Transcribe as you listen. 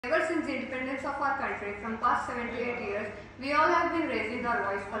Ever since the independence of our country from past 78 years, we all have been raising our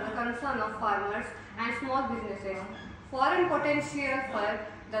voice for the concern of farmers and small businesses, foreign potential for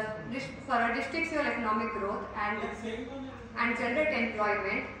a district's economic growth and generate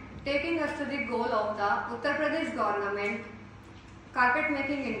employment, taking us to the goal of the Uttar Pradesh government carpet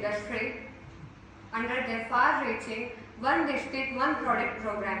making industry under their far-reaching One District, One Product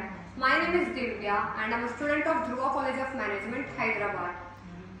program. My name is Divya and I am a student of Dhruva College of Management, Hyderabad.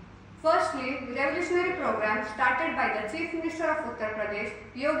 Firstly, revolutionary program started by the Chief Minister of Uttar Pradesh,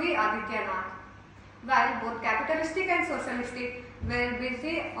 Yogi Adityanath. While both capitalistic and socialistic were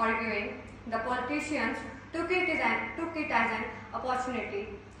busy arguing, the politicians took it as an opportunity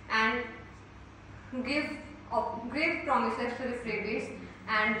and gave promises to the freebies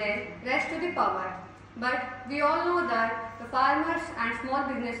and then rest to the power. But we all know that the farmers and small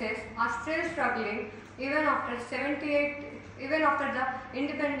businesses are still struggling even after the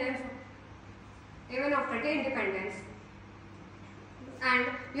independence. And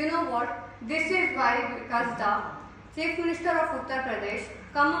you know what? This is why, because the Chief Minister of Uttar Pradesh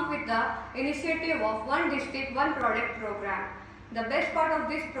come up with the initiative of One District, One Product program. The best part of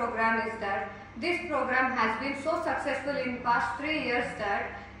this program is that this program has been so successful in past 3 years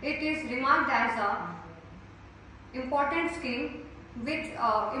that it is remarked as a important scheme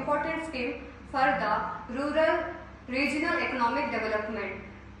for the rural regional economic development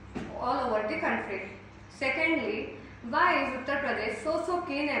all over the country. Secondly, why is Uttar Pradesh so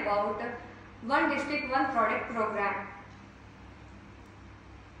keen about One District, One Product program?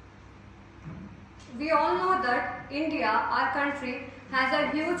 We all know that India, our country, has a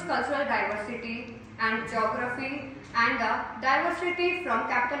huge cultural diversity and geography and a diversity from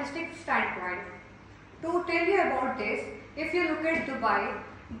capitalistic standpoint. To tell you about this, if you look at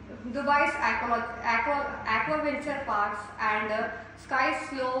Dubai's aquaventure parks and sky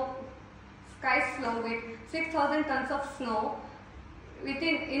slow with 6,000 tons of snow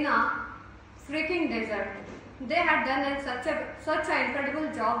in a freaking desert. They had done such an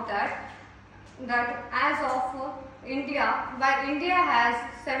incredible job that as of India, while India has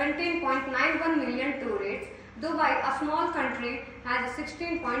 17.91 million tourists, Dubai, a small country, has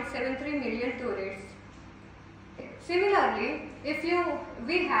 16.73 million tourists. Similarly,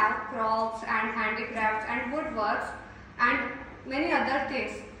 we have crops and handicrafts and woodworks and many other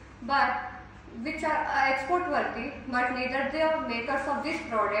things, which are export worthy, but neither the makers of these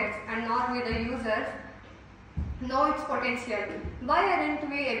products and nor we the users know its potential. Why aren't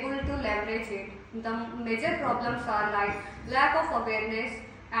we able to leverage it? The major problems are like lack of awareness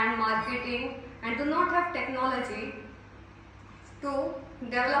and marketing, and do not have technology to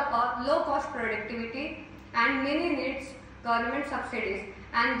develop a low cost productivity, and many needs government subsidies.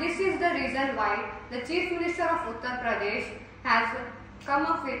 And this is the reason why the Chief Minister of Uttar Pradesh has come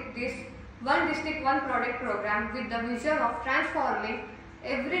up with this One District, One Product program with the vision of transforming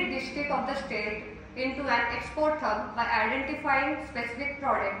every district of the state into an export hub by identifying specific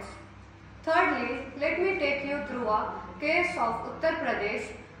products. Thirdly, let me take you through a case of Uttar Pradesh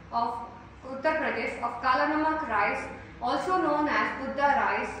of Kala Namak rice, also known as Buddha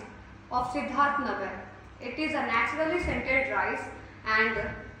rice of Siddharth Nagar. It is a naturally scented rice and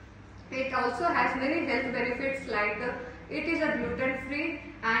it also has many health benefits, like it is a gluten free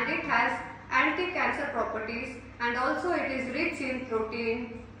and it has anti-cancer properties, and also it is rich in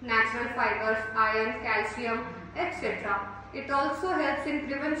protein, natural fibers, iron, calcium, etc. It also helps in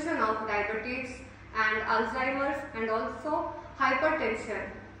prevention of diabetes and Alzheimer's and also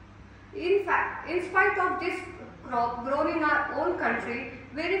hypertension. In fact, in spite of this crop grown in our own country,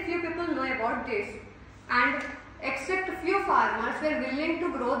 very few people know about this, and except few farmers were willing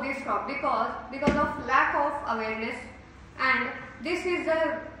to grow this crop because of lack of awareness, and this is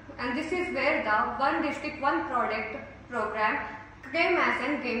where the One District, One Product program came as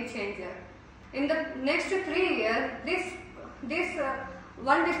a game changer. In the next 3 years, this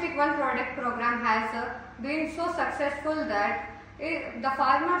One District, One Product program has been so successful that the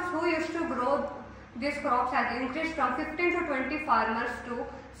farmers who used to grow these crops has increased from 15 to 20 farmers to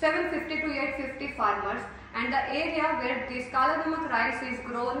 750 to 850 farmers, and the area where this Kala Namak rice is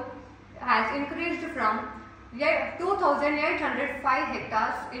grown has increased from 2,805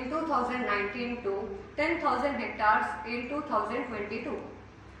 hectares in 2019 to 10,000 hectares in 2022.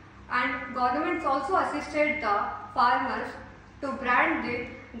 And governments also assisted the farmers to brand the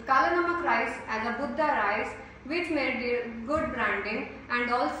Kala Namak rice as a Buddha rice, which made good branding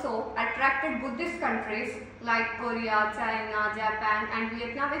and also attracted Buddhist countries like Korea, China, Japan and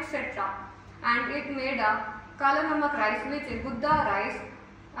Vietnam, etc. And it made a Kala Namak rice, which is Buddha rice,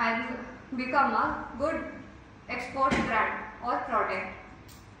 and become a good export brand or product.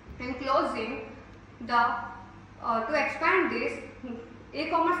 closing, to expand this,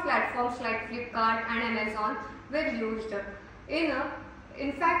 e-commerce platforms like Flipkart and Amazon were used.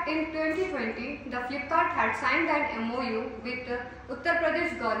 In fact, in 2020, the Flipkart had signed an MOU with Uttar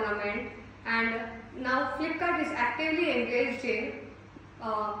Pradesh government, and now Flipkart is actively engaged in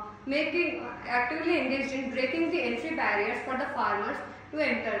breaking the entry barriers for the farmers to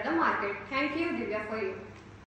enter the market. Thank you, Divya, for you.